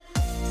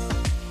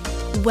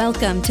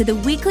Welcome to the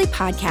weekly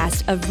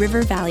podcast of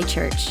River Valley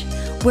Church.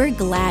 We're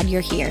glad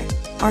you're here.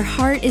 Our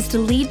heart is to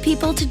lead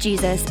people to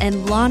Jesus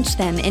and launch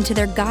them into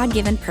their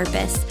God-given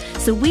purpose.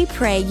 So we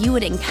pray you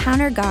would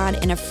encounter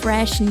God in a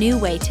fresh, new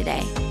way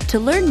today. To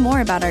learn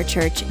more about our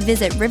church,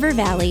 visit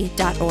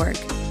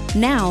rivervalley.org.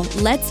 Now,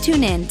 let's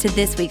tune in to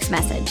this week's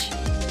message.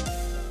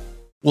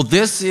 Well,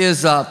 this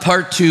is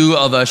part two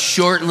of a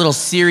short little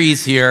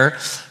series here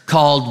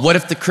called What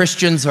If the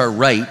Christians Are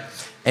Right?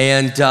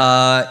 And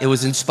it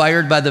was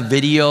inspired by the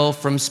video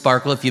from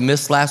Sparkle. If you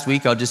missed last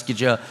week, I'll just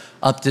get you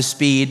up to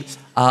speed.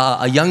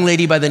 A young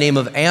lady by the name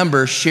of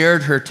Amber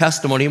shared her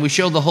testimony, and we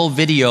showed the whole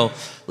video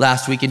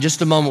last week. In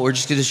just a moment, we're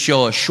just going to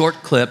show a short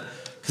clip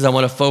because I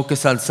want to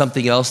focus on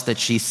something else that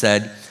she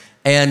said.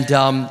 And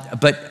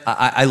but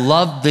I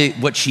loved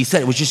what she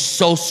said. It was just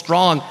so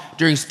strong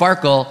during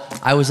Sparkle.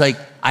 I was like,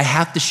 I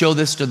have to show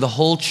this to the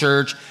whole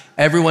church.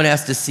 Everyone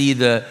has to see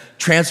the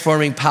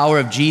transforming power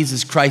of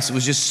Jesus Christ. It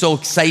was just so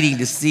exciting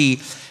to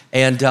see.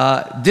 And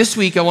this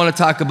week, I want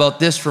to talk about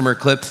this from her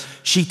clip.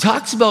 She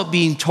talks about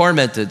being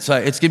tormented. So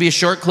it's going to be a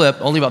short clip,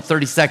 only about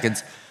 30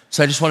 seconds.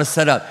 So I just want to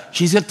set up.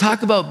 She's going to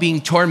talk about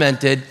being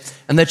tormented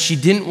and that she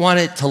didn't want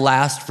it to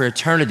last for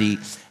eternity.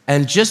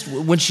 And just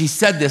when she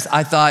said this,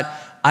 I thought,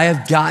 I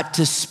have got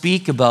to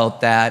speak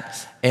about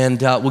that.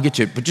 And we'll get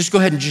to it. But just go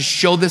ahead and just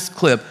show this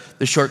clip,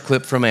 the short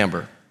clip from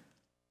Amber.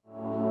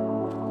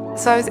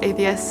 So I was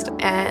atheist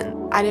and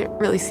I didn't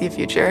really see a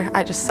future.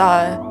 I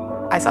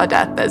saw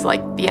death as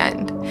like the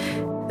end.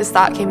 This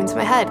thought came into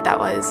my head that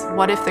was,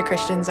 what if the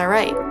Christians are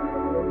right?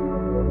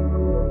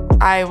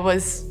 I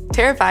was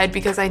terrified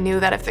because I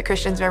knew that if the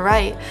Christians were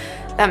right,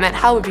 that meant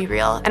hell would be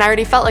real. And I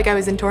already felt like I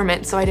was in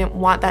torment, so I didn't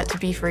want that to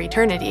be for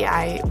eternity.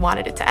 I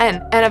wanted it to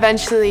end. And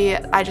eventually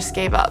I just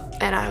gave up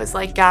and I was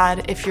like,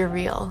 God, if you're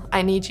real,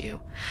 I need you.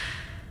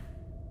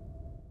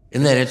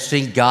 Isn't that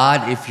interesting?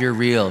 God, if you're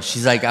real.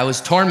 She's like, I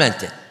was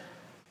tormented.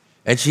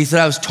 And she said,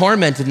 I was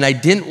tormented and I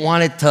didn't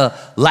want it to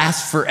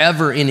last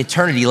forever in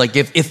eternity. Like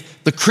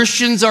if the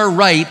Christians are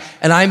right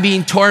and I'm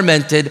being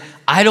tormented,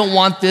 I don't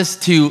want this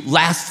to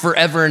last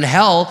forever in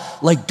hell.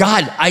 Like,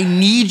 God, I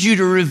need you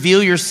to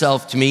reveal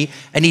yourself to me.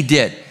 And he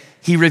did.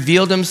 He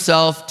revealed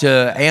himself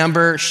to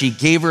Amber. She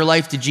gave her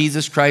life to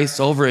Jesus Christ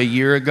over a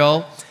year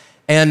ago.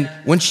 And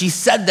when she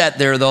said that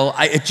there though,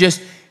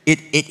 it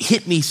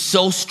hit me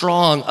so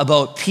strong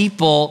about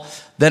people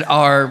that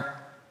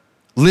are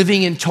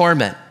living in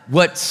torment.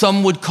 What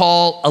some would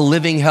call a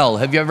living hell.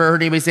 Have you ever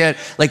heard anybody say that?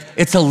 Like,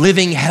 it's a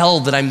living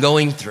hell that I'm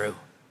going through.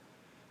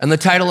 And the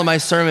title of my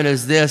sermon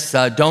is this,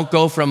 don't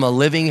go from a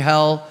living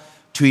hell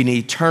to an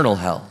eternal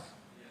hell.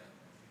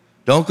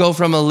 Don't go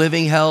from a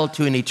living hell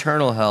to an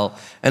eternal hell.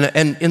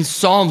 And in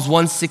Psalms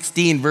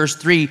 116, verse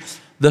 3,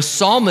 the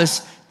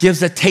psalmist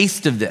gives a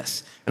taste of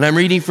this. And I'm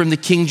reading from the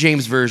King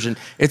James Version.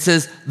 It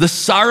says, the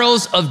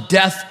sorrows of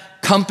death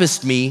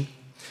compassed me,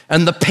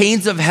 and the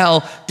pains of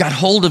hell got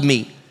hold of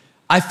me.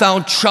 I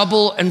found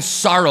trouble and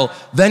sorrow.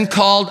 Then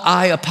called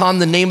I upon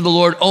the name of the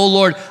Lord. O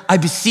Lord, I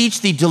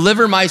beseech thee,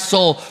 deliver my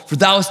soul, for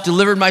thou hast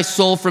delivered my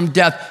soul from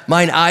death,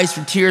 mine eyes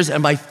from tears,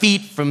 and my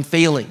feet from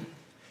failing.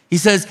 He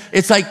says,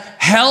 it's like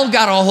hell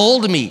got a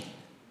hold of me.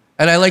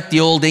 And I like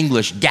the old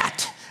English,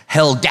 gat,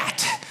 hell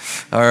gat,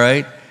 all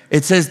right?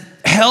 It says,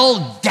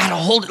 hell got a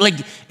hold, like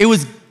it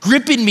was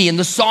gripping me. And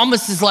the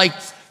psalmist is like,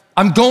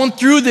 I'm going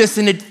through this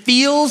and it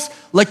feels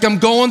like I'm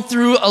going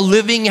through a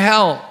living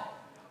hell.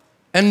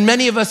 And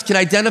many of us can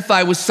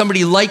identify with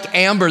somebody like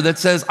Amber that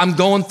says, I'm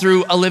going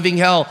through a living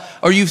hell.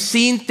 Or you've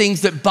seen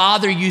things that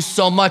bother you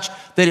so much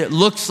that it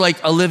looks like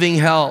a living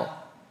hell.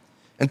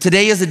 And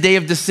today is a day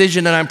of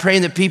decision, and I'm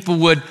praying that people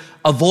would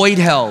avoid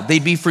hell.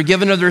 They'd be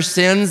forgiven of their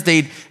sins.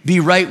 They'd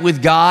be right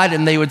with God,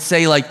 and they would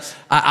say, like,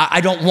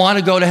 I don't want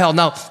to go to hell.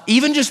 Now,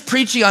 even just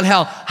preaching on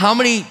hell, how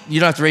many,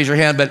 you don't have to raise your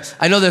hand, but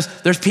I know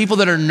there's people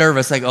that are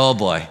nervous, like, oh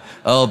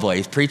boy,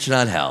 he's preaching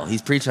on hell.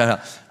 He's preaching on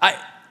hell.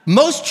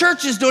 Most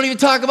churches don't even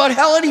talk about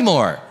hell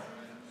anymore.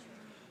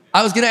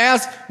 I was going to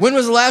ask, when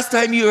was the last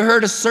time you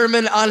heard a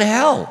sermon on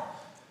hell?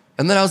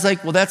 And then I was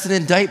like, well, that's an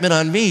indictment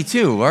on me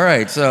too. All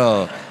right,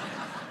 so.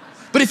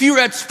 But if you were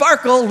at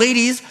Sparkle,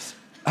 ladies,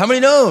 how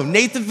many know?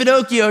 Nathan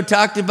Finocchio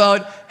talked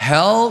about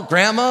hell,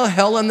 grandma,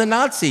 hell, and the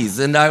Nazis.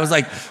 And I was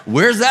like,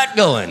 where's that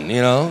going,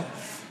 you know?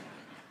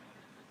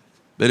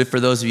 But if for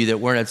those of you that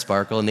weren't at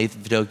Sparkle,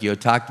 Nathan Finocchio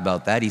talked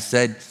about that. He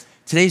said,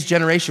 today's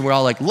generation, we're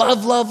all like,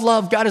 love, love,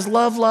 love. God is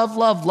love, love,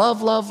 love,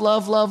 love, love,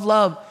 love, love,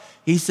 love.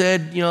 He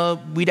said,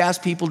 we'd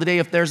ask people today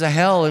if there's a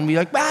hell, and we'd be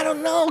like, I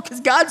don't know, because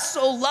God's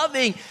so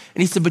loving.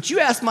 And he said, but you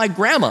ask my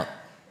grandma.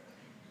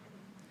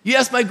 You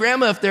ask my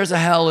grandma if there's a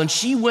hell, and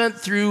she went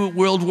through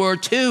World War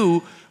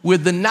II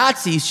with the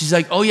Nazis. She's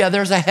like, oh yeah,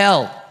 there's a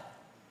hell.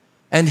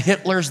 And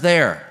Hitler's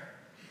there.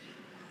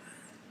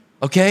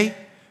 Okay?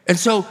 And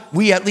so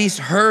we at least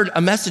heard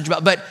a message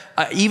about, but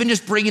even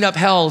just bringing up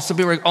hell, some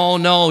people were like, oh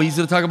no, he's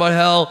gonna talk about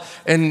hell.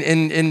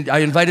 And I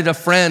invited a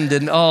friend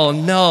and oh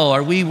no,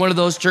 are we one of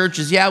those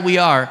churches? Yeah, we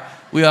are.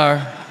 We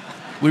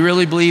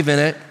really believe in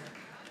it.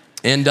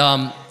 And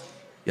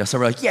some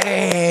were like,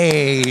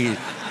 yay.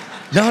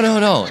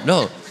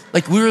 No.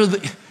 Like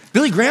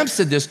Billy Graham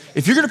said this,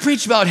 if you're gonna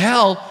preach about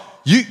hell,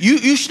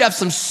 you should have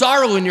some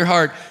sorrow in your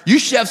heart. You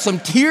should have some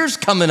tears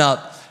coming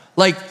up.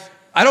 Like,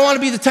 I don't wanna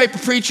be the type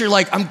of preacher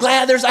like, I'm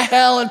glad there's a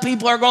hell and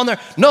people are going there.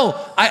 No,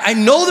 I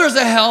know there's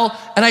a hell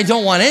and I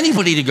don't want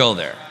anybody to go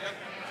there.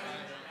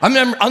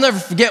 I'll never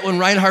forget when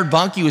Reinhard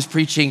Bonnke was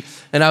preaching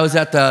and I was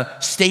at the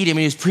stadium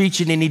and he was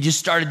preaching and he just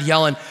started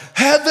yelling,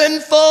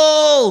 heaven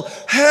full,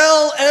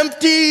 hell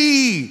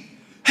empty.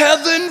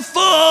 Heaven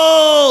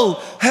full,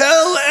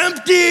 hell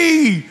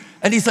empty.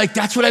 And he's like,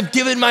 that's what I've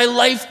given my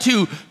life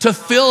to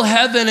fill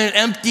heaven and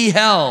empty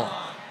hell.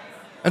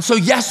 And so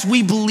yes,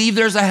 we believe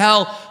there's a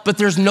hell, but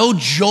there's no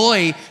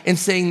joy in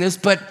saying this,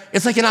 but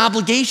it's like an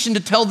obligation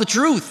to tell the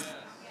truth,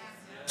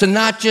 to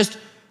not just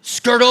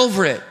skirt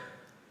over it.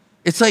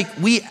 It's like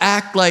we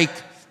act like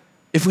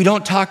if we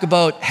don't talk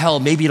about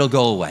hell, maybe it'll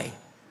go away.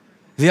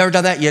 Have you ever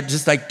done that? You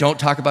just like don't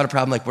talk about a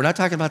problem. Like, we're not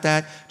talking about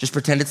that. Just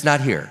pretend it's not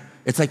here.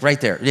 It's like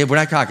right there. We're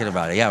not talking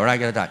about it. Yeah, we're not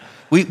gonna talk.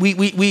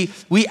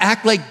 We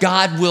act like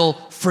God will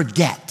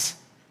forget.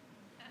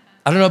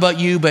 I don't know about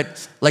you,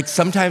 but like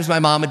sometimes my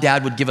mom and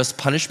dad would give us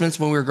punishments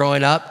when we were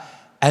growing up,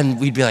 and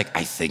we'd be like,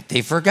 I think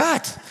they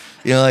forgot.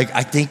 You know, like,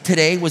 I think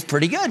today was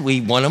pretty good.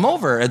 We won them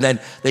over. And then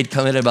they'd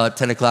come in about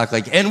 10 o'clock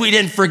like, and we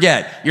didn't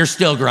forget. You're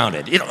still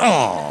grounded. You know,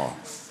 oh.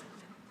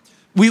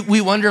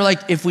 We wonder,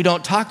 like, if we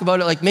don't talk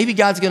about it, like maybe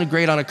God's gonna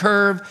grade on a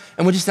curve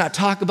and we'll just not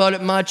talk about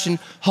it much, and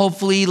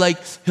hopefully, like,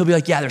 he'll be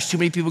like, yeah, there's too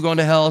many people going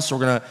to hell,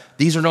 so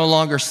these are no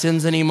longer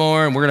sins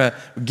anymore, and we're gonna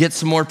get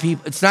some more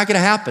people. It's not gonna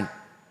happen.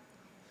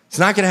 It's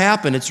not gonna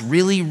happen. It's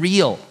really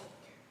real.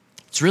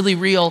 It's really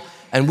real,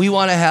 and we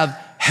wanna have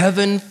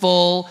heaven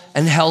full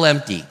and hell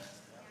empty.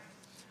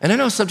 And I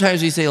know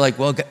sometimes we say like,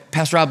 well,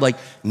 Pastor Rob, like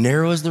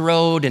narrow is the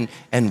road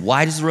and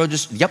wide is the road.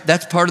 Yep,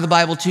 that's part of the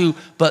Bible too.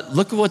 But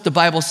look at what the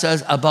Bible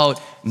says about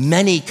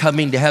many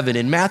coming to heaven.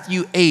 In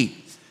Matthew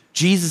 8,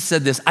 Jesus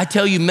said this, I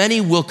tell you,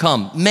 many will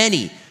come,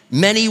 many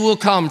will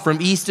come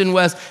from east and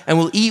west and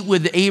will eat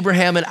with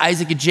Abraham and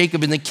Isaac and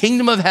Jacob in the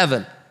kingdom of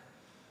heaven.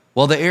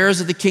 While the heirs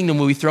of the kingdom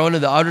will be thrown into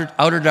the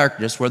outer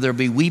darkness where there'll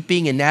be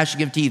weeping and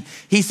gnashing of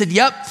teeth. He said,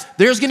 yep,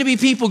 there's gonna be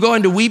people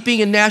going to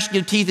weeping and gnashing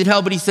of teeth in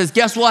hell, but he says,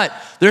 guess what?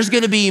 There's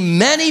gonna be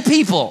many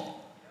people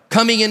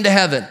coming into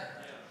heaven.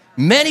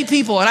 Many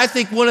people, and I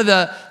think one of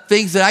the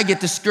things that I get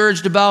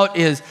discouraged about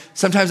is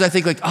sometimes I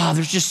think like, oh,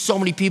 there's just so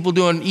many people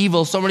doing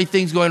evil, so many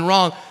things going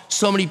wrong,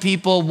 so many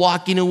people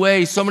walking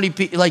away, so many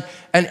people, like,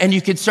 and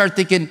you can start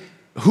thinking,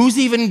 who's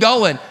even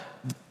going?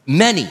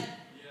 Many.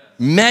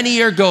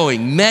 Many are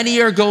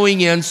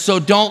going in, so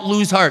don't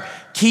lose heart.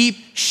 Keep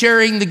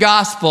sharing the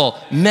gospel.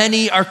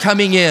 Many are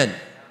coming in.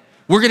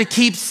 We're gonna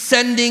keep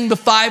sending the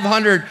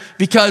 500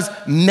 because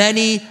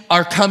many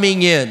are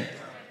coming in.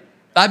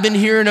 I've been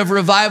hearing of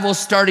revivals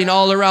starting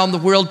all around the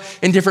world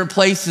in different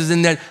places,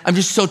 and that I'm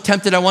just so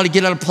tempted I want to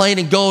get on a plane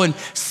and go and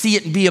see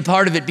it and be a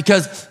part of it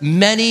because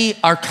many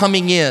are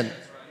coming in.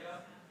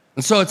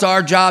 And so it's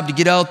our job to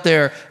get out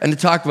there and to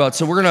talk about it.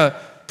 So we're gonna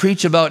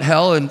preach about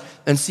hell, and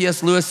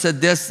C.S. Lewis said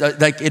this,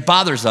 like it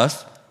bothers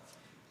us.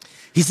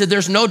 He said,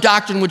 there's no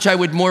doctrine which I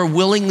would more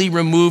willingly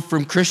remove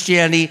from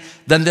Christianity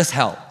than this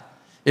hell.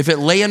 If it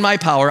lay in my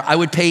power, I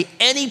would pay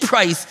any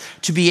price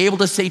to be able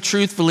to say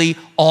truthfully,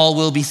 all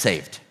will be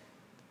saved.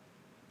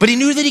 But he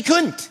knew that he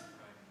couldn't.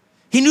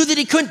 He knew that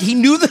he couldn't. He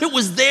knew that it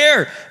was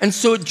there. And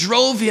so it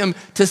drove him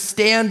to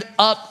stand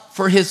up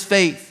for his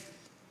faith.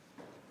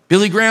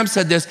 Billy Graham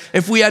said this,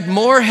 if we had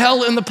more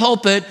hell in the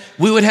pulpit,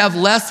 we would have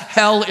less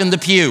hell in the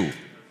pew.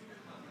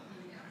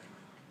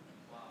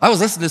 I was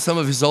listening to some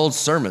of his old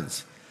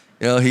sermons.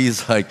 You know,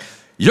 he's like,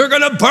 you're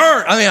gonna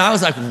burn. I mean, I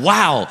was like,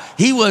 wow.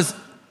 He was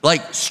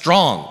like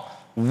strong,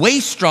 way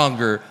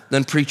stronger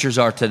than preachers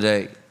are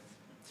today.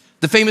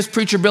 The famous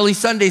preacher Billy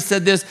Sunday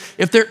said this,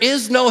 if there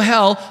is no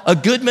hell, a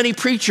good many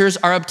preachers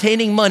are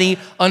obtaining money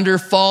under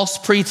false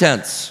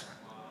pretense.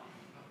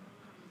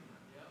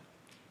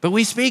 But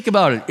we speak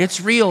about it.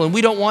 It's real, and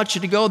we don't want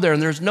you to go there,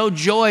 and there's no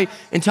joy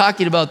in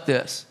talking about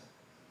this.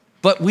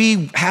 But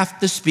we have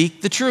to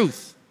speak the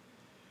truth.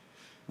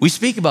 We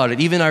speak about it.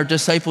 Even our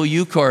Disciple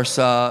U course,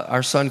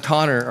 our son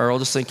Connor, our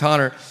oldest son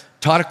Connor,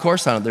 taught a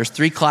course on it. There's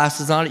 3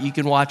 classes on it. You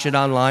can watch it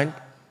online.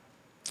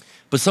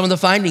 But some of the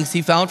findings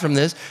he found from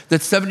this,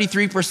 that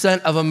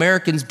 73% of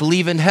Americans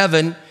believe in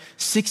heaven,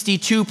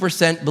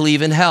 62%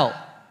 believe in hell.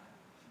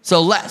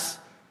 So less.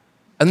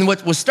 And then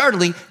what was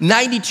startling,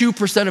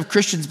 92% of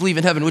Christians believe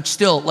in heaven, which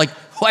still, like,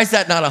 why is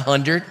that not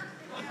 100?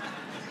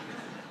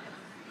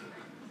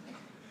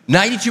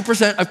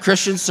 92% of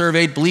Christians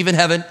surveyed believe in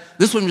heaven.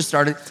 This one was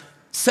started.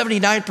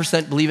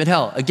 79% believe in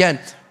hell. Again,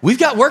 we've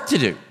got work to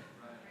do.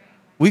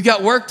 We've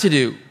got work to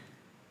do.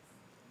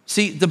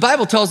 See, the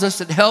Bible tells us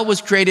that hell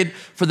was created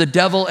for the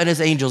devil and his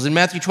angels. In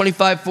Matthew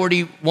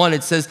 25:41,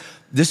 it says,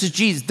 this is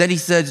Jesus. Then he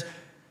says,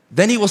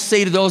 then he will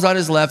say to those on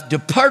his left,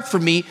 depart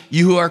from me,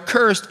 you who are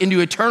cursed,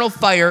 into eternal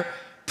fire,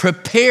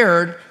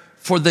 prepared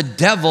for the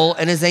devil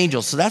and his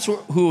angels. So that's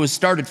who it was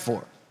started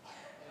for.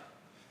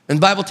 And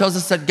the Bible tells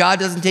us that God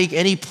doesn't take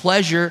any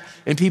pleasure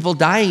in people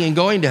dying and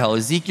going to hell.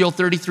 Ezekiel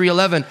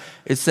 33:11,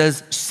 it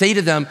says, say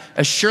to them,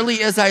 as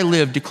surely as I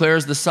live,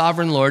 declares the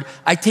sovereign Lord,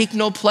 I take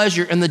no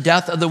pleasure in the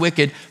death of the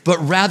wicked, but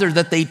rather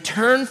that they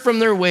turn from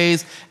their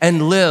ways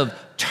and live.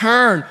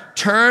 Turn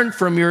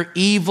from your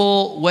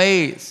evil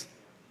ways.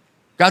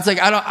 God's like,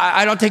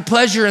 I don't take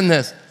pleasure in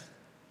this.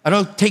 I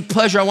don't take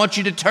pleasure. I want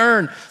you to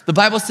turn. The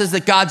Bible says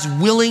that God's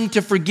willing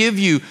to forgive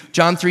you.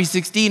 John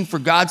 3:16, for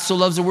God so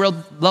loved the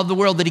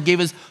world that he gave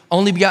his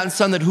only begotten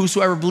son, that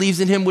whosoever believes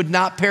in him would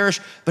not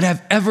perish, but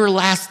have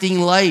everlasting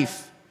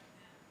life.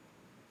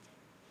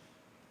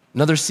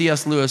 Another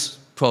C.S. Lewis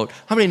quote.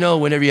 How many know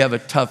whenever you have a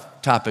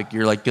tough topic,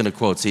 you're like gonna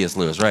quote C.S.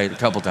 Lewis, right? A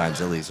couple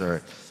times at least, all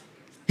right.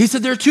 He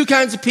said there are two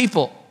kinds of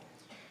people.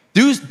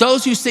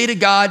 Those who say to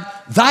God,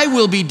 thy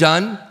will be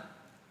done,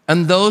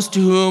 and those to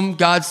whom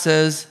God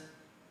says,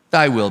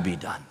 thy will be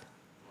done.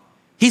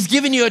 He's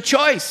given you a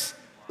choice.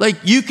 Like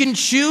you can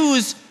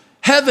choose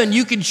heaven,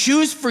 you can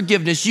choose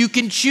forgiveness, you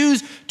can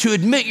choose to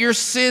admit your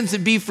sins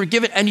and be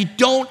forgiven, and you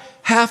don't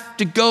have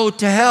to go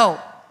to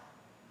hell.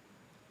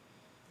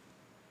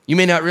 You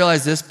may not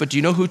realize this, but do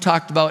you know who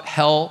talked about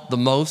hell the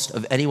most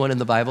of anyone in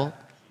the Bible?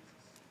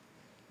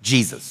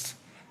 Jesus.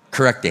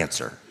 Correct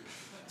answer.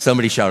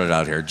 Somebody shouted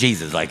out here,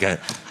 Jesus.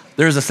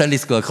 There was a Sunday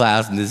school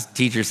class and this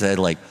teacher said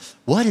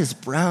what is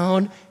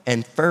brown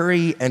and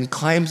furry and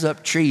climbs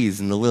up trees?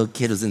 And the little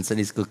kid was in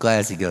Sunday school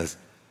class. He goes,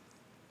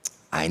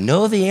 I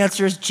know the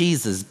answer is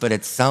Jesus, but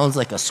it sounds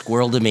like a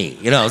squirrel to me.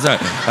 All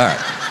right.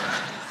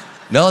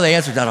 No, the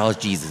answer's not always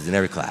Jesus in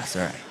every class.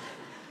 All right.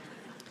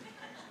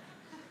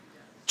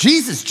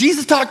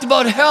 Jesus talked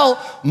about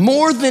hell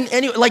more than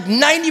any,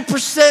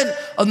 90%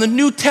 of the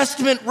New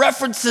Testament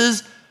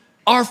references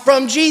are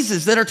from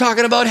Jesus that are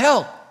talking about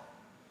hell.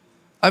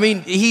 I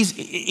mean,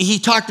 he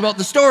talked about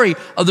the story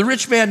of the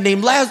rich man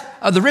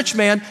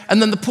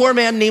and then the poor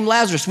man named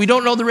Lazarus. We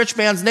don't know the rich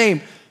man's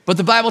name, but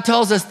the Bible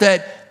tells us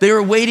that they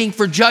were waiting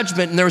for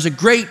judgment and there was a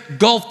great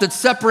gulf that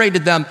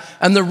separated them.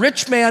 And the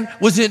rich man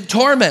was in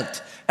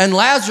torment and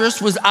Lazarus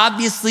was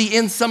obviously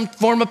in some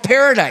form of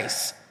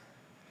paradise.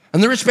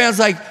 And the rich man's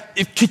like,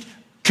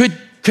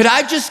 could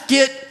I just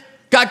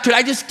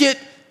get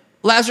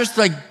Lazarus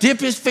to dip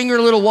his finger in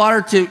a little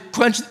water to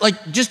quench,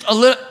 just a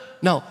little?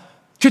 No.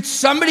 Could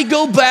somebody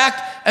go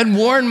back and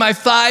warn my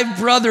 5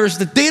 brothers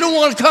that they don't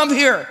want to come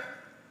here?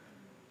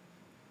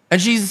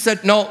 And Jesus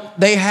said, no,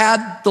 they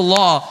had the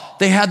law.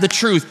 They had the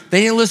truth.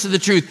 They didn't listen to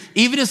the truth.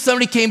 Even if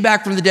somebody came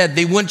back from the dead,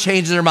 they wouldn't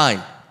change their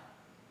mind.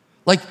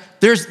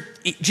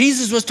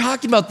 Jesus was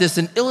talking about this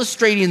and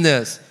illustrating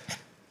this.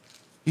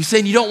 He's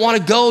saying you don't want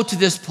to go to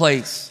this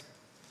place.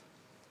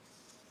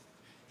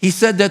 He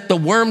said that the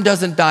worm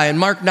doesn't die. In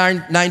Mark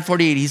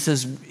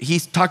 9:48, he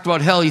talked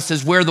about hell. He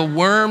says, where the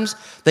worms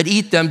that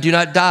eat them do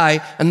not die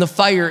and the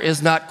fire is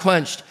not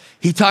quenched.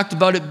 He talked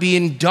about it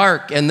being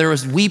dark and there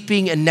was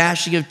weeping and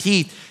gnashing of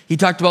teeth. He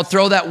talked about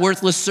throw that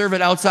worthless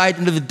servant outside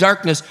into the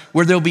darkness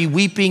where there'll be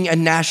weeping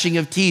and gnashing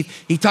of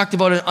teeth. He talked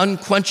about an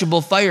unquenchable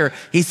fire.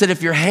 He said,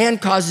 if your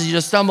hand causes you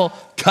to stumble,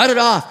 cut it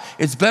off.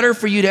 It's better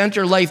for you to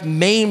enter life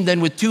maimed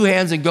than with 2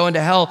 hands and go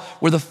into hell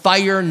where the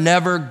fire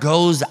never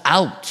goes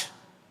out.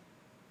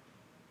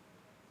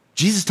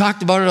 Jesus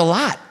talked about it a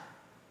lot,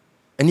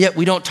 and yet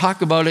we don't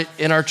talk about it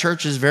in our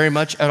churches very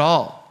much at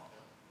all.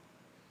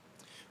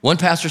 One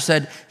pastor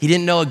said he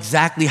didn't know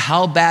exactly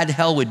how bad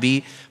hell would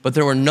be, but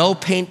there were no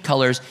paint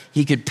colors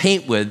he could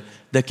paint with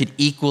that could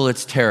equal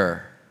its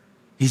terror.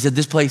 He said,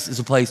 this place is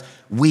a place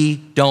we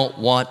don't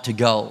want to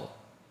go.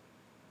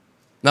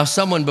 Now,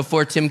 someone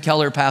before Tim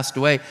Keller passed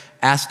away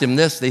asked him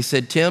this. They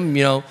said, Tim,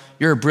 you're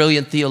a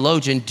brilliant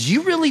theologian. Do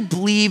you really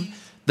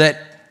believe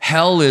that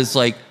hell is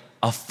like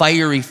a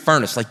fiery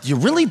furnace? Do you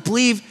really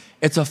believe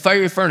it's a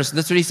fiery furnace? And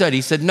that's what he said.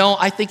 He said, no,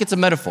 I think it's a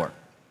metaphor.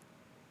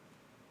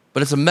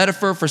 But it's a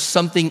metaphor for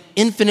something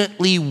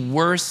infinitely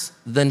worse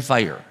than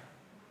fire.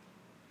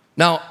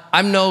 Now,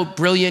 I'm no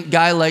brilliant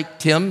guy like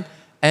Tim,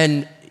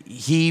 and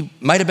he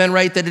might have been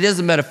right that it is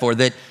a metaphor,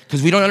 that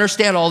because we don't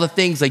understand all the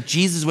things. Like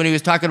Jesus, when he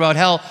was talking about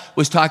hell,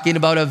 was talking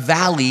about a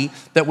valley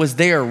that was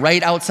there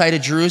right outside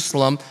of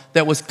Jerusalem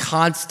that was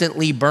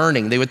constantly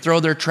burning. They would throw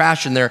their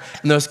trash in there,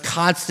 and there was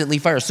constantly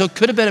fire. So it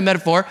could have been a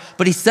metaphor,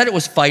 but he said it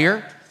was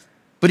fire.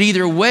 But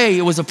either way,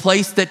 it was a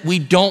place that we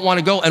don't want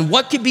to go. And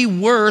what could be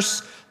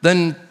worse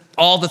than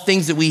all the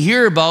things that we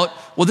hear about?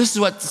 Well, this is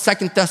what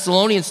 2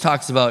 Thessalonians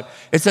talks about.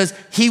 It says,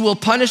 he will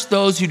punish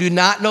those who do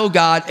not know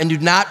God and do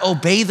not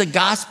obey the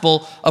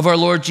gospel of our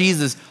Lord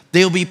Jesus.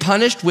 They will be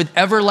punished with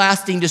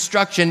everlasting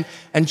destruction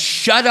and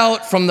shut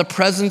out from the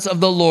presence of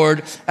the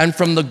Lord and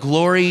from the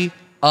glory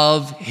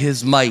of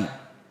his might.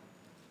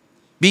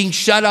 Being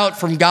shut out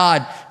from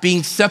God,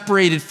 being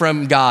separated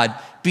from God,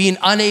 being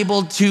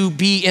unable to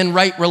be in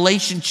right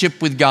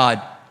relationship with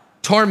God.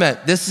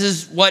 Torment. This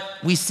is what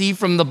we see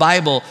from the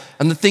Bible.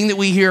 And the thing that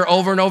we hear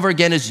over and over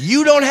again is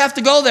you don't have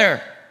to go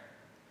there.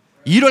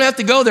 You don't have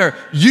to go there.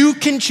 You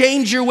can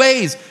change your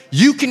ways.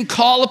 You can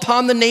call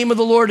upon the name of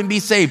the Lord and be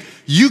saved.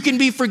 You can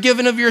be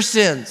forgiven of your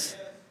sins.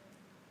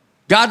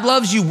 God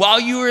loves you. While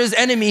you were his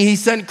enemy, he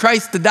sent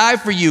Christ to die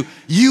for you.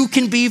 You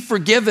can be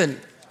forgiven,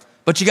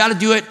 but you got to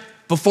do it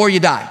before you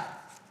die.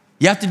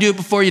 You have to do it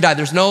before you die.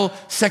 There's no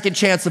second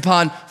chance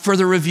upon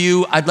further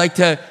review. I'd like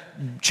to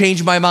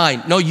change my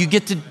mind. No, you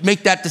get to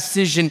make that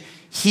decision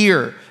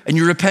here, and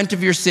you repent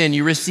of your sin.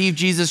 You receive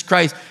Jesus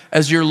Christ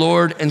as your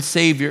Lord and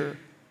Savior.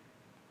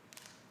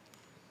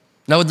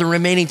 Now, with the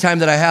remaining time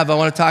that I have, I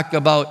want to talk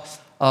about,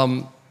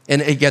 and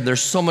again,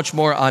 there's so much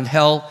more on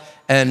hell,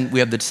 and we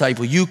have the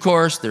Disciple U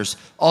course. There's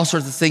all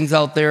sorts of things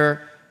out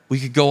there. We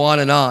could go on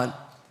and on.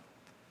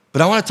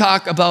 But I want to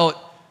talk about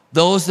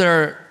those that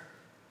are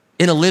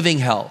in a living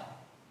hell.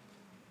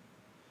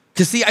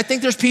 Because see, I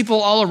think there's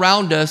people all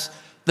around us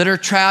that are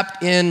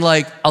trapped in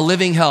like a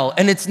living hell.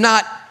 And it's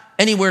not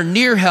anywhere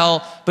near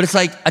hell, but it's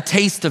like a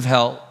taste of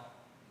hell.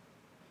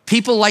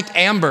 People like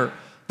Amber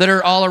that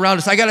are all around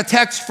us. I got a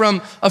text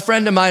from a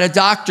friend of mine, a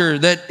doctor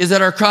that is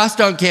at our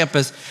Crosstown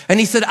campus. And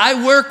he said,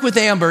 I work with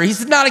Amber. He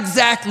said, not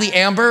exactly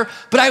Amber,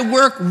 but I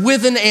work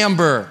with an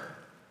Amber.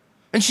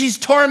 And she's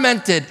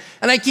tormented.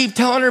 And I keep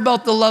telling her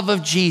about the love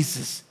of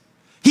Jesus.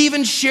 He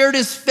even shared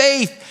his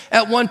faith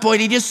at one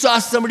point. He just saw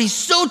somebody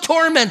so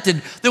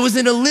tormented that was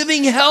in a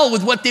living hell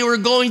with what they were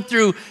going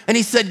through. And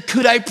he said,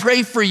 could I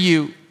pray for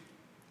you?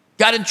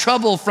 Got in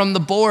trouble from the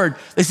board.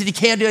 They said, you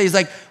can't do it. He's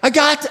like,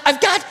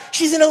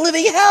 she's in a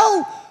living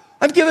hell.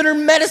 I'm giving her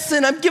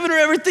medicine. I'm giving her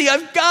everything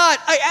I've got.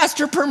 I asked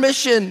her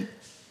permission.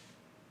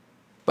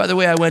 By the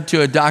way, I went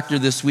to a doctor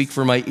this week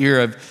for my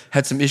ear. I've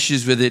had some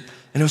issues with it.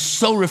 And it was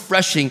so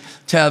refreshing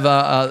to have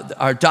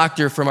our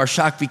doctor from our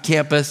Shakopee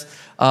campus.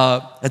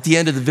 At the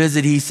end of the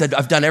visit, he said,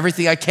 I've done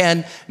everything I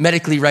can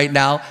medically right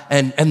now,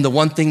 and the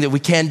one thing that we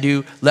can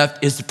do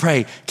left is to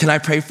pray. Can I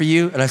pray for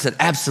you? And I said,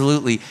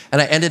 absolutely. And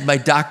I ended my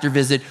doctor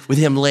visit with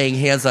him laying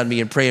hands on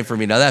me and praying for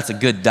me. Now, that's a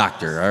good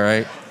doctor, all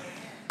right?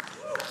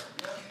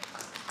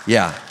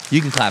 Yeah,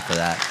 you can clap for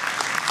that.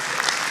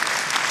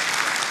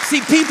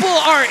 See,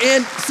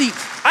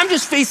 I'm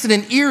just facing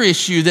an ear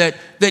issue that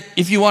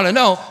if you want to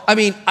know,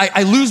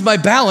 I lose my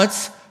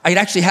balance. It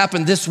actually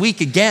happened this week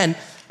again.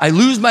 I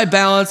lose my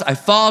balance, I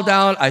fall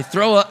down, I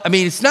throw up.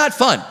 It's not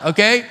fun,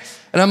 okay?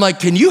 And I'm like,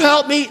 can you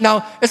help me?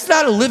 Now, it's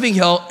not a living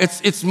hell,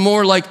 it's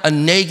more like a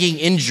nagging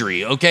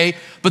injury, okay?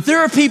 But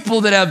there are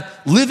people that have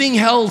living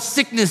hell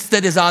sickness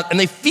that is on, and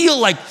they feel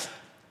like,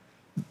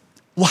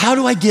 well, how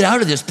do I get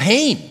out of this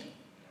pain?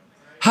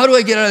 How do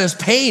I get out of this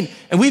pain?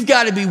 And we've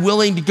got to be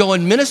willing to go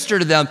and minister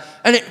to them.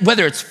 And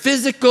whether it's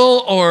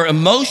physical or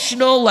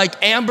emotional,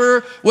 like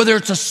Amber, whether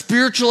it's a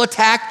spiritual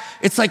attack,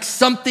 it's like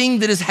something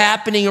that is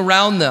happening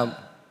around them.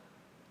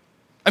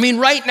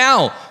 Right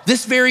now,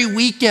 this very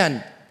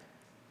weekend,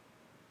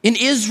 in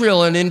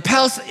Israel and in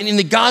Palestine, in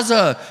the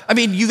Gaza,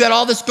 you got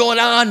all this going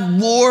on,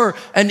 war,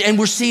 and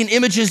we're seeing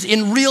images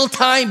in real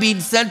time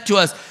being sent to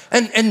us.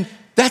 And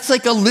that's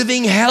like a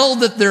living hell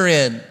that they're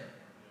in.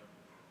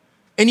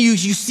 And you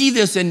see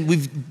this,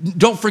 and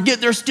don't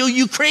forget there's still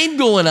Ukraine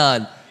going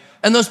on.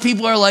 And those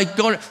people are like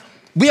going,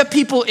 we have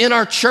people in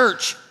our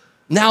church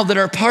now that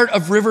are part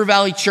of River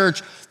Valley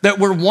Church that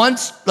were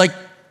once, like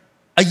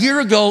a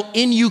year ago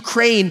in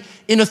Ukraine,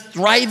 in a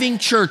thriving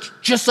church,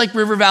 just like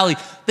River Valley.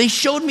 They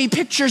showed me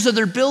pictures of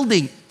their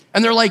building,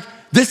 and they're like,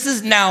 this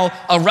is now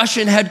a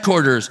Russian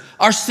headquarters.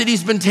 Our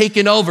city's been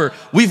taken over.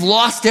 We've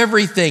lost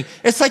everything.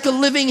 It's like a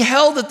living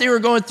hell that they were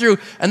going through.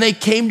 And they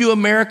came to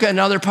America, and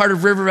now they're part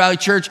of River Valley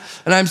Church.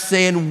 And I'm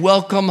saying,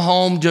 welcome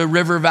home to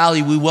River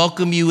Valley. We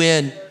welcome you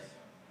in.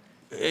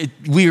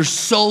 We are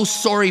so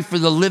sorry for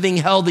the living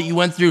hell that you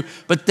went through,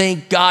 but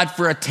thank God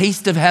for a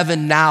taste of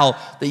heaven now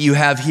that you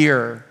have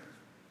here.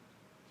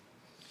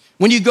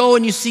 When you go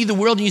and you see the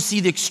world and you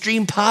see the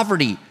extreme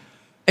poverty,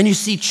 and you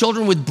see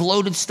children with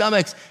bloated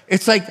stomachs,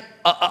 it's like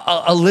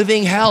a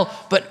living hell.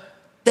 But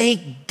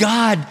thank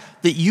God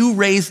that you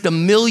raised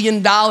 $1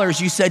 million.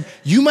 You said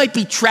you might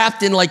be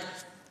trapped in like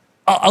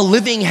a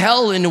living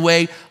hell in a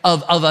way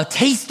of a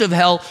taste of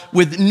hell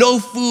with no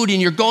food,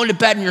 and you're going to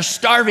bed and you're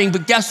starving.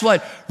 But guess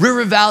what?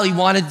 River Valley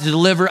wanted to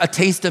deliver a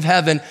taste of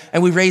heaven,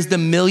 and we raised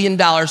 $1 million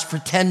for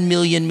 10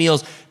 million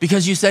meals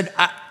because you said,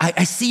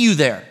 I see you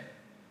there.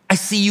 I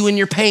see you in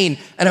your pain,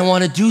 and I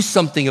want to do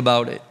something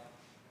about it.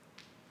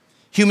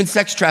 Human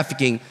sex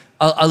trafficking,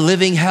 a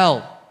living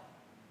hell.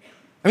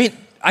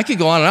 I could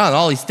go on and on,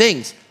 all these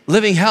things,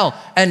 living hell.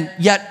 And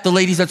yet the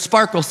ladies at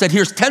Sparkle said,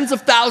 here's tens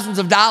of thousands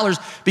of dollars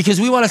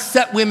because we want to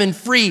set women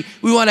free.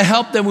 We want to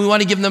help them. We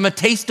want to give them a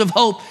taste of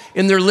hope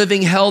in their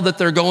living hell that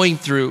they're going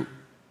through.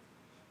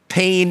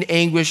 Pain,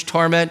 anguish,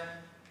 torment.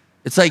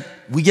 It's like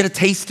we get a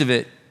taste of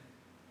it.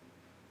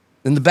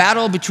 And the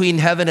battle between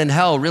heaven and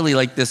hell, really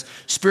like this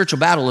spiritual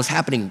battle, is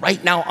happening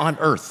right now on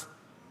earth.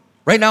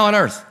 Right now on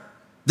earth.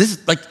 This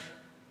is like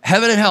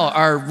heaven and hell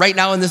are right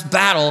now in this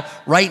battle,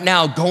 right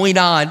now going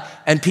on,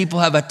 and people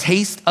have a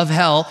taste of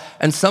hell,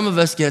 and some of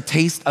us get a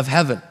taste of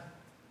heaven.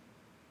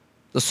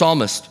 The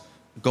psalmist,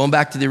 going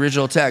back to the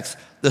original text,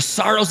 the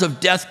sorrows of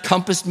death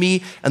compassed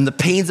me, and the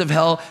pains of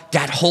hell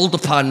got hold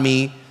upon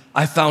me.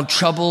 I found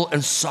trouble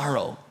and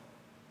sorrow.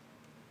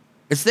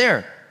 It's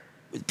there.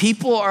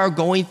 People are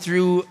going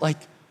through like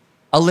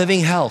a living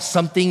hell.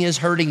 Something is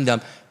hurting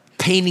them,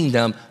 paining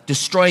them,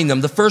 destroying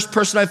them. The first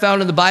person I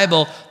found in the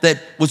Bible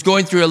that was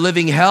going through a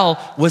living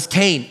hell was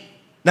Cain.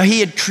 Now, he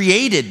had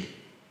created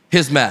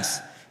his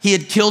mess. He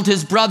had killed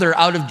his brother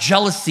out of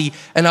jealousy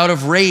and out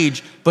of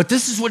rage. But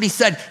this is what he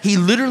said. He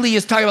literally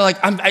is talking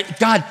about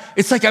God,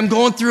 it's like I'm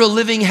going through a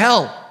living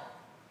hell.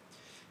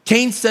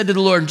 Cain said to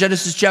the Lord in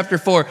Genesis chapter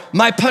 4,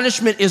 my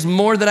punishment is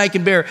more than I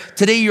can bear.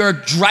 Today you are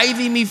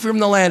driving me from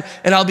the land,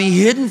 and I'll be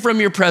hidden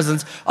from your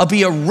presence. I'll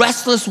be a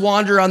restless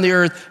wanderer on the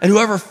earth, and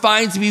whoever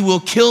finds me will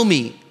kill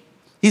me.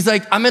 He's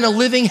like, I'm in a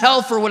living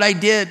hell for what I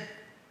did.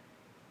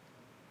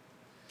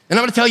 And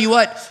I'm gonna tell you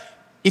what,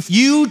 if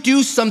you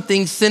do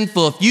something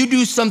sinful, if you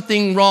do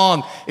something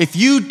wrong, if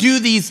you do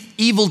these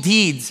evil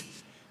deeds,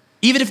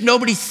 even if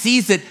nobody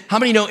sees it, how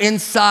many know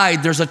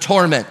inside there's a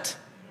torment?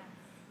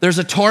 There's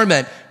a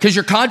torment because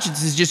your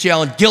conscience is just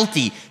yelling,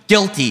 guilty,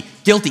 guilty,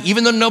 guilty.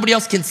 Even though nobody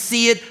else can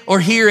see it or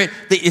hear it,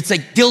 it's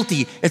like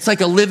guilty. It's like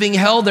a living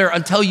hell there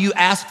until you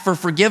ask for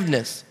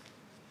forgiveness.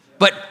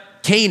 But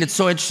Cain, it's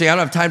so interesting. I don't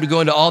have time to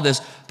go into all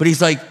this, but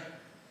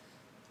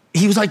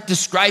he was like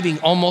describing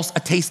almost a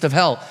taste of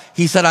hell.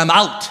 He said, I'm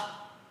out.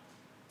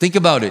 Think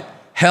about it.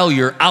 Hell,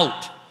 you're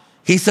out.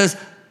 He says,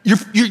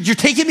 you're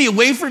taking me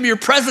away from your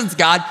presence,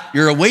 God.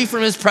 You're away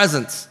from his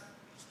presence.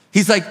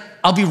 He's like,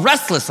 I'll be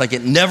restless, like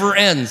it never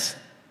ends.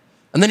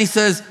 And then he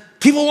says,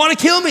 people want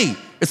to kill me.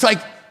 It's like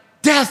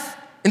death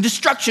and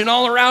destruction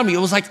all around me. It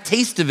was like a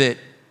taste of it.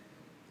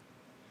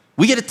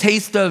 We get a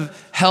taste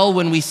of hell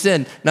when we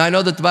sin. Now, I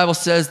know that the Bible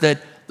says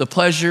that the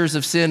pleasures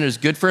of sin is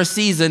good for a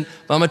season,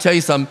 but I'm gonna tell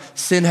you something,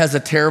 sin has a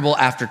terrible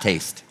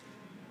aftertaste.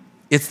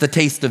 It's the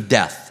taste of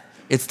death.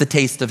 It's the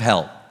taste of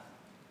hell.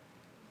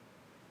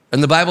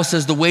 And the Bible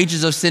says the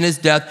wages of sin is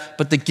death,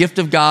 but the gift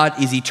of God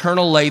is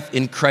eternal life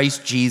in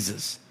Christ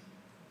Jesus.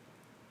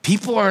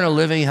 People are in a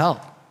living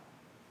hell.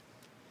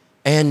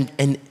 And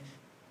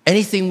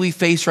anything we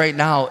face right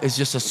now is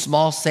just a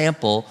small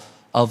sample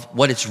of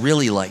what it's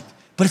really like.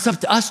 But it's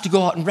up to us to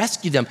go out and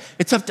rescue them.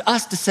 It's up to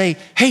us to say,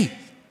 hey,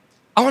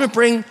 I want to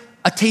bring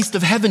a taste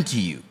of heaven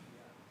to you.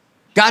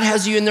 God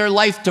has you in their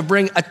life to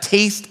bring a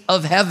taste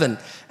of heaven.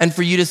 And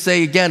for you to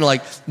say again,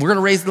 like, we're gonna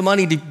raise the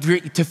money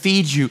to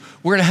feed you.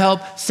 We're gonna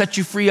help set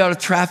you free out of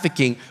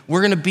trafficking.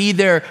 We're gonna be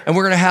there and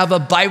we're gonna have a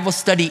Bible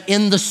study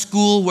in the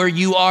school where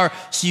you are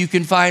so you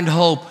can find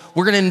hope.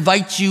 We're gonna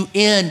invite you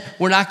in.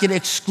 We're not gonna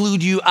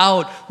exclude you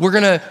out. We're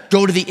gonna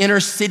go to the inner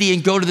city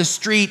and go to the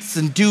streets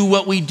and do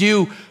what we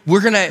do.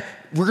 We're gonna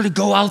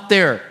go out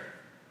there.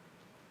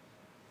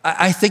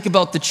 I think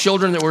about the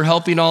children that we're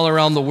helping all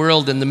around the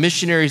world and the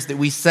missionaries that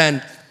we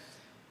send.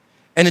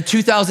 And in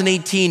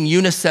 2018,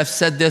 UNICEF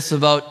said this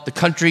about the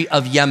country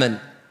of Yemen.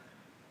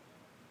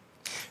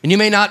 And you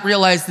may not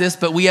realize this,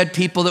 but we had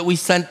people that we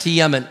sent to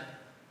Yemen,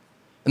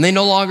 and they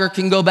no longer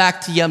can go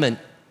back to Yemen.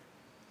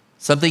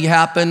 Something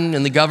happened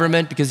in the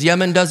government because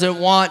Yemen doesn't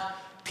want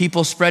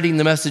people spreading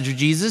the message of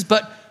Jesus,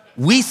 but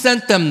we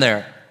sent them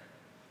there.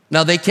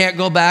 Now they can't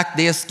go back.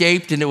 They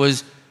escaped, and it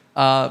was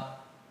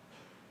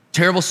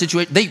terrible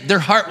situation. Their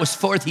heart was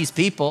for these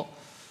people,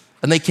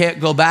 and they can't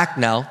go back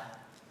now.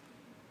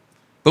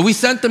 But we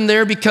sent them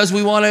there because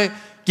we want to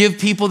give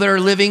people that are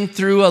living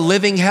through a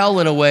living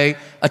hell in a way,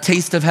 a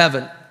taste of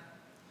heaven.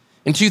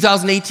 In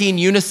 2018,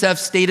 UNICEF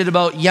stated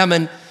about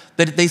Yemen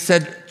that they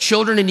said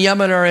children in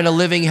Yemen are in a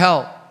living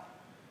hell.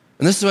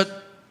 And this is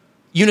what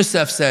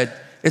UNICEF said.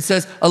 It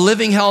says a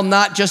living hell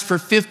not just for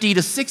 50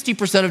 to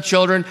 60% of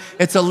children,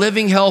 it's a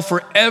living hell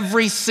for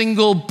every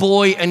single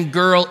boy and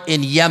girl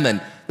in Yemen.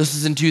 This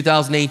is in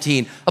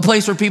 2018. A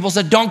place where people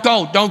said, don't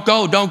go, don't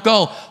go, don't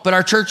go. But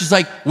our church is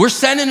like, we're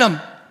sending them.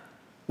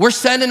 We're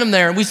sending them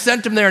there, and we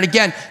sent them there. And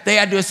again, they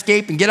had to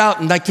escape and get out,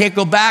 and I can't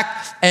go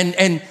back.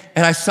 And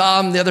I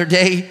saw them the other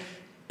day,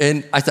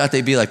 and I thought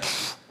they'd be like,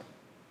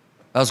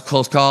 that was a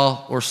close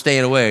call. We're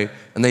staying away.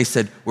 And they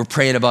said, we're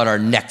praying about our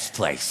next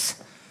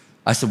place.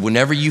 I said,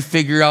 whenever you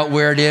figure out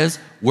where it is,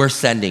 we're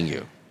sending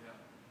you.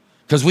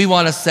 Because we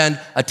want to send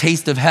a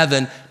taste of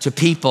heaven to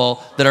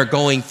people that are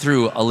going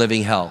through a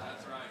living hell.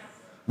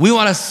 We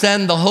want to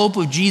send the hope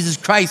of Jesus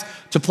Christ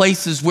to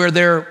places where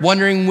they're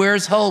wondering,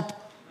 where's hope?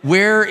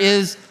 Where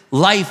is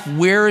life?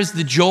 Where is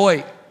the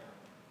joy?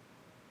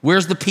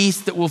 Where's the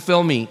peace that will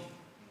fill me?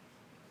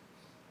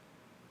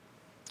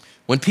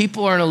 When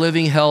people are in a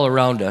living hell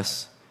around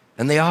us,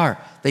 and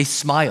they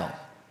smile.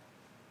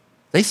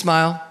 They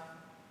smile.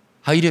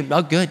 How you doing?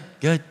 Oh, good,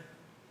 good.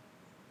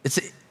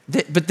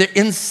 But they're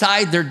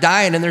inside, they're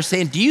dying, and they're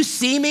saying, do you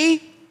see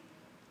me?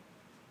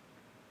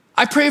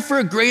 I pray for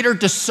a greater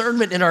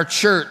discernment in our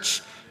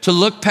church to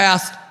look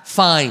past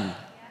fine.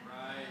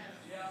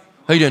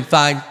 How you doing?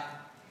 Fine.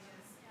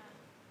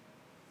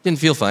 Didn't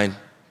feel fine.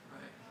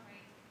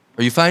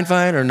 Are you fine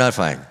or not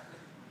fine?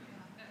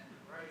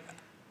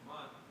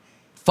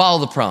 Follow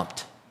the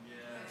prompt.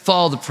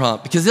 Follow the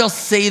prompt. Because they'll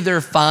say they're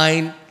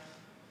fine,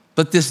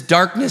 but this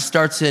darkness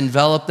starts to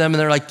envelop them,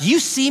 and they're like, do you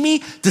see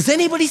me? Does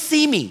anybody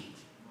see me?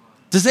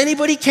 Does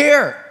anybody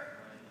care?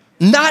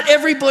 Not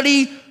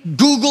everybody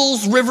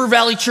Googles River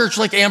Valley Church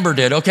like Amber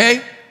did,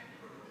 okay?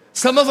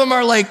 Some of them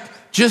are like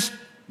just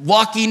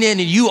walking in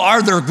and you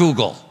are their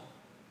Google.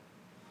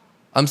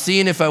 I'm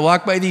seeing if I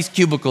walk by these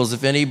cubicles,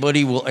 if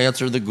anybody will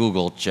answer the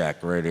Google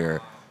check right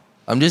here.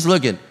 I'm just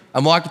looking.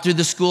 I'm walking through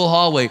the school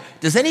hallway.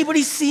 Does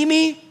anybody see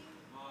me?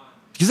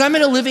 Because I'm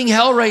in a living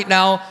hell right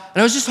now,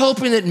 and I was just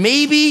hoping that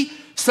maybe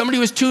somebody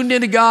was tuned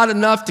into God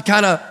enough to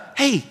kind of,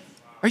 hey,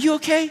 are you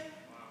okay?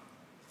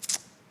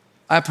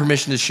 I have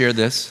permission to share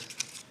this.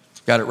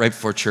 Got it right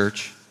before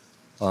church.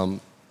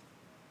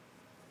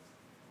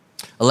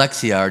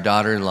 Alexia, our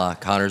daughter-in-law,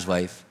 Connor's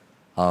wife,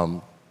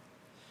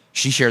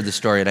 she shared the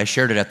story, and I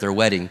shared it at their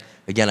wedding.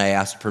 Again, I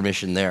asked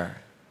permission there.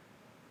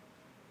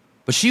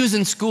 But she was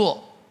in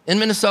school in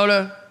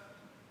Minnesota,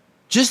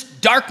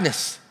 just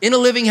darkness, in a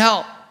living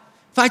hell.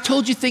 If I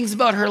told you things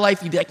about her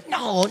life, you'd be like,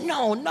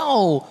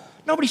 no.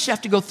 Nobody should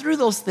have to go through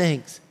those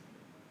things.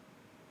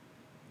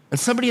 And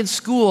somebody in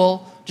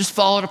school just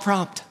followed a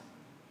prompt.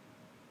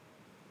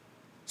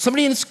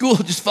 Somebody in school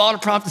just followed a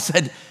prompt and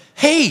said,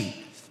 hey,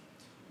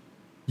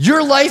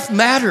 your life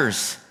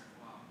matters.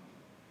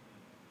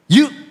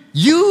 You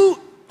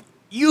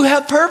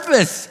have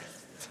purpose.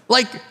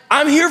 Like,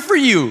 I'm here for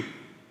you.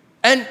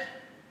 And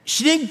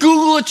she didn't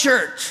Google a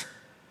church,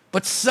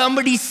 but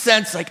somebody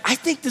sensed, like, I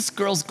think this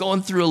girl's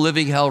going through a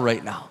living hell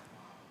right now.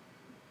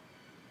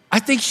 I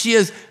think she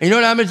is. And you know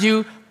what I'm gonna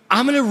do?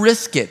 I'm gonna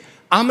risk it.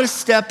 I'm gonna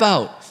step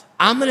out.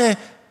 I'm gonna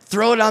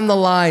throw it on the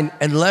line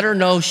and let her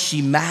know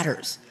she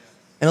matters.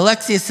 And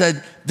Alexia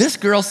said, this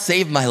girl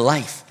saved my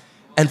life.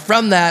 And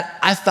from that,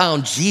 I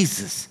found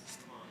Jesus.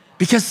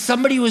 Because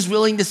somebody was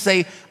willing to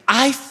say,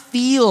 I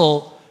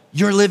feel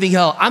your living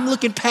hell. I'm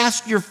looking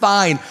past your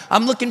fine.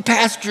 I'm looking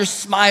past your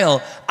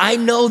smile. I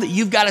know that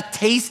you've got a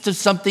taste of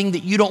something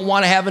that you don't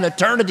want to have an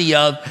eternity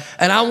of,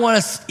 and I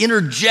want to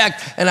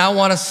interject and I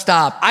want to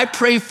stop. I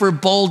pray for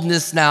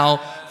boldness now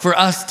for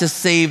us to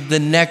save the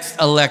next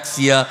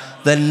Alexia,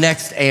 the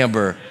next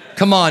Amber.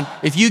 Come on,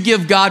 if you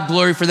give God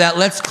glory for that,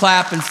 let's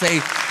clap and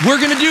say,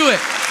 we're gonna do it.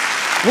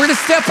 We're gonna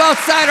step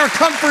outside our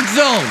comfort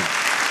zone.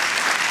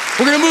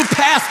 We're gonna move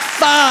past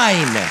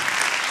fine.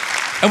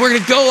 And we're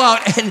gonna go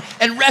out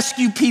and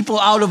rescue people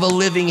out of a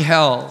living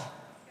hell.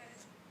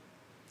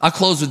 I'll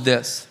close with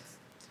this.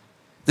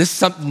 This is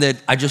something that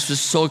I just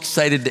was so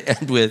excited to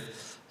end with.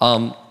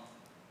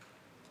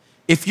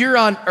 If you're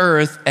on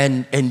earth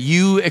and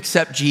you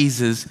accept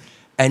Jesus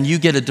and you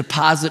get a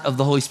deposit of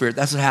the Holy Spirit,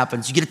 that's what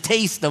happens. You get a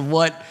taste of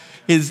what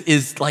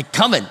is like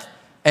coming.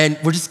 And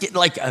we're just getting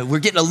we're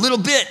getting a little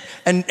bit,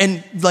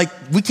 and like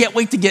we can't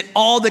wait to get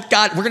all that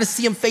God, we're gonna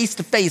see him face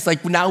to face.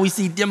 Like now we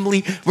see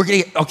dimly, we're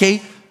gonna get,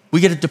 okay? We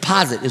get a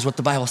deposit, is what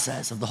the Bible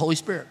says, of the Holy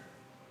Spirit.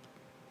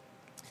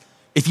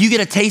 If you get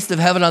a taste of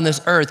heaven on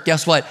this earth,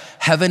 guess what?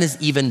 Heaven is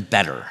even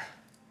better.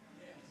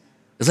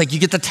 It's like you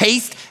get the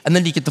taste and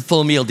then you get the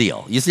full meal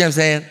deal. You see what I'm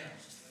saying?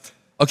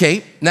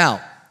 Okay,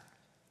 now,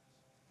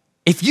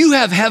 if you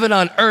have heaven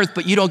on earth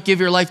but you don't give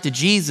your life to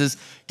Jesus,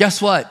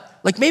 guess what?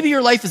 Like maybe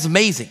your life is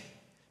amazing.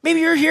 Maybe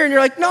you're here and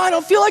you're like, no, I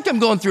don't feel like I'm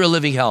going through a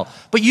living hell.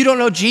 But you don't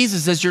know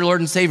Jesus as your Lord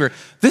and Savior.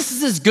 This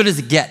is as good as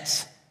it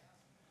gets.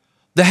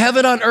 The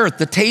heaven on earth,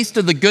 the taste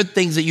of the good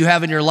things that you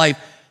have in your life,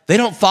 they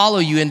don't follow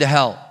you into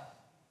hell.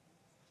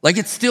 Like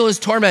it still is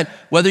torment,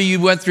 whether you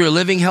went through a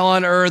living hell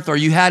on earth or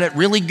you had it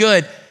really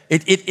good,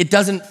 it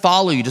doesn't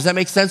follow you. Does that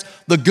make sense?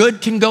 The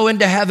good can go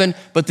into heaven,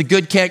 but the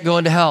good can't go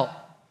into hell.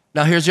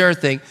 Now here's the other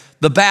thing.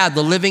 The bad,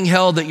 the living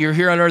hell that you're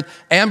here on earth,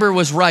 Amber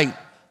was right.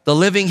 The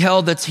living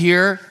hell that's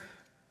here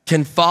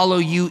can follow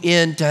you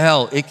into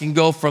hell. It can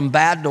go from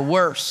bad to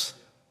worse.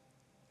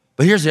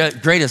 But here's the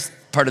greatest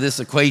part of this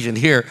equation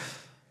here.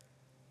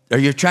 Are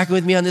you tracking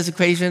with me on this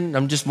equation?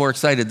 I'm just more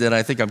excited than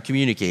I think I'm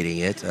communicating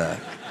it.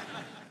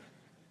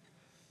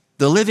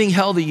 The living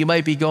hell that you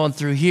might be going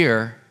through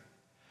here,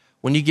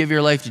 when you give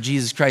your life to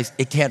Jesus Christ,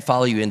 it can't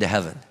follow you into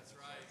heaven.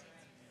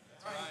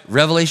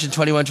 Revelation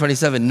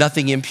 21:27,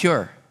 nothing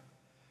impure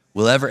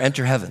will ever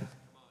enter heaven,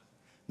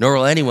 nor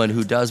will anyone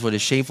who does what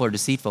is shameful or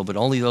deceitful, but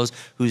only those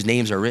whose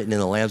names are written in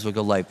the Lamb's Book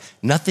of Life.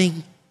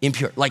 Nothing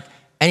impure, like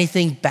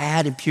anything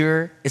bad and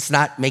pure, it's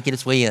not making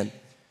its way in.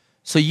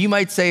 So you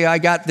might say, I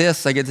got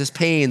this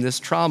pain, this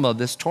trauma,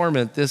 this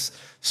torment, this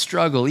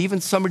struggle. Even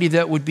somebody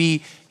that would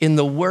be in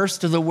the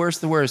worst of the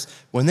worst,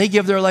 when they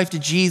give their life to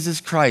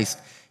Jesus Christ,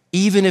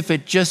 even if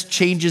it just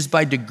changes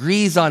by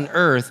degrees on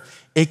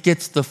earth, it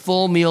gets the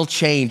full meal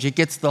change. It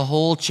gets the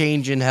whole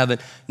change in heaven.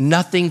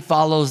 Nothing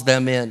follows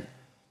them in.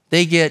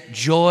 They get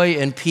joy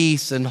and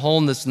peace and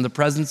wholeness in the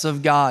presence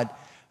of God.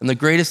 And the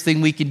greatest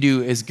thing we can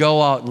do is go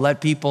out and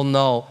let people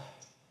know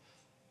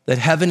that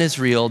heaven is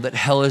real, that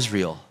hell is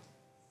real.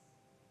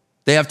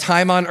 They have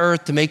time on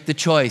earth to make the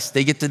choice.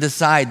 They get to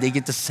decide. They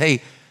get to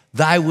say,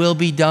 thy will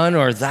be done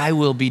or thy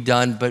will be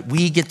done. But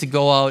we get to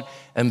go out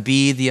and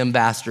be the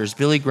ambassadors.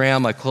 Billy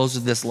Graham, I close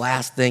with this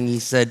last thing. He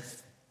said,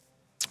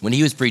 when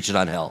he was preaching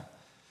on hell,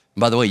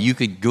 and by the way, you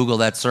could Google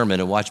that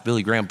sermon and watch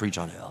Billy Graham preach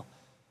on hell.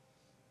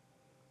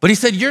 But he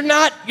said, you're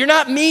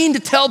not mean to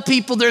tell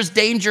people there's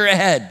danger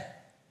ahead.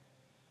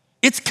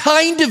 It's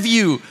kind of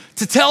you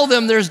to tell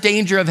them there's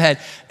danger ahead.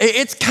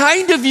 It's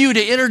kind of you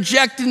to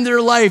interject in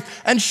their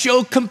life and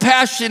show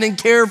compassion and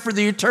care for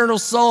the eternal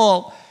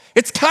soul.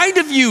 It's kind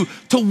of you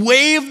to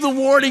wave the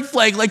warning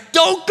flag, like,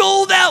 don't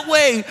go that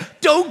way,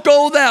 don't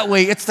go that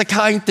way. It's the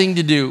kind thing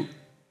to do.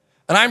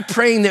 And I'm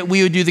praying that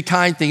we would do the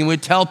kind thing and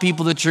we'd tell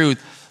people the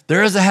truth.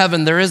 There is a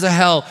heaven, there is a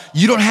hell.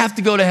 You don't have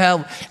to go to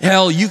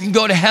hell, you can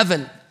go to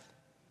heaven.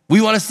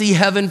 We want to see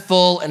heaven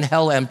full and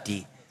hell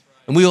empty.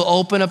 And we will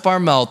open up our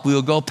mouth. We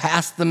will go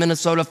past the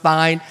Minnesota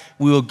fine.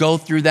 We will go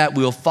through that.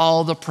 We will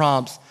follow the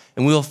prompts.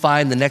 And we will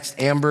find the next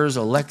Ambers,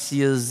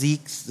 Alexias,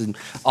 Zeke's, and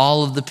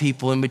all of the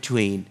people in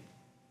between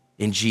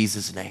in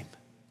Jesus' name.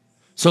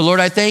 So, Lord,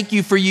 I thank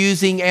you for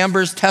using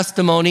Amber's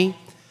testimony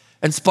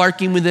and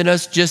sparking within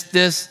us just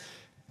this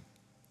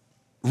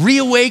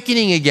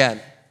reawakening again,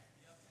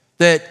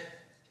 that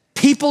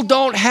people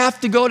don't have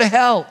to go to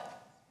hell.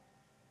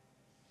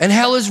 And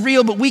hell is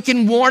real, but we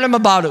can warn them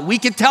about it. We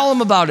can tell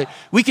them about it.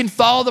 We can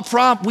follow the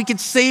prompt. We can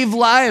save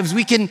lives.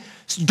 We can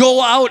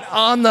go out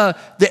on the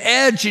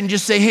edge and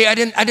just say, hey, I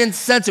didn't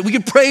sense it. We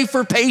can pray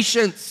for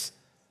patience.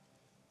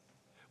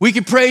 We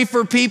can pray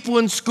for people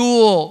in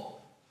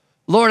school.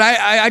 Lord,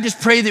 I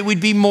just pray that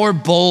we'd be more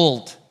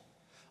bold.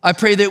 I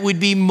pray that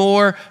we'd be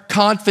more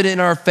confident in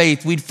our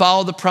faith. We'd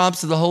follow the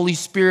prompts of the Holy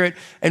Spirit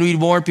and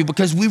we'd warn people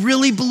because we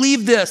really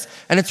believe this.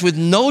 And it's with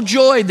no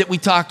joy that we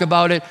talk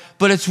about it,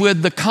 but it's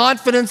with the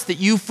confidence that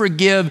you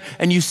forgive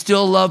and you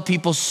still love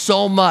people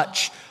so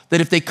much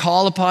that if they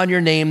call upon your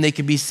name, they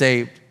can be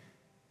saved.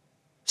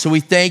 So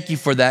we thank you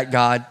for that,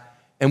 God.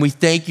 And we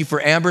thank you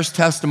for Amber's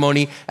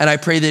testimony, and I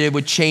pray that it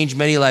would change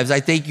many lives.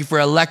 I thank you for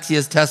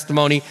Alexia's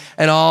testimony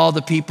and all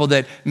the people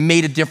that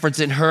made a difference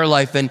in her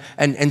life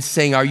and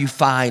saying, are you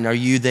fine? Are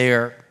you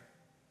there?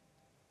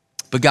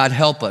 But God,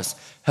 help us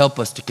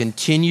to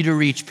continue to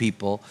reach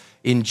people.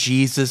 In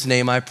Jesus'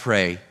 name I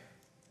pray,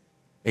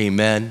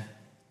 amen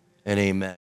and amen.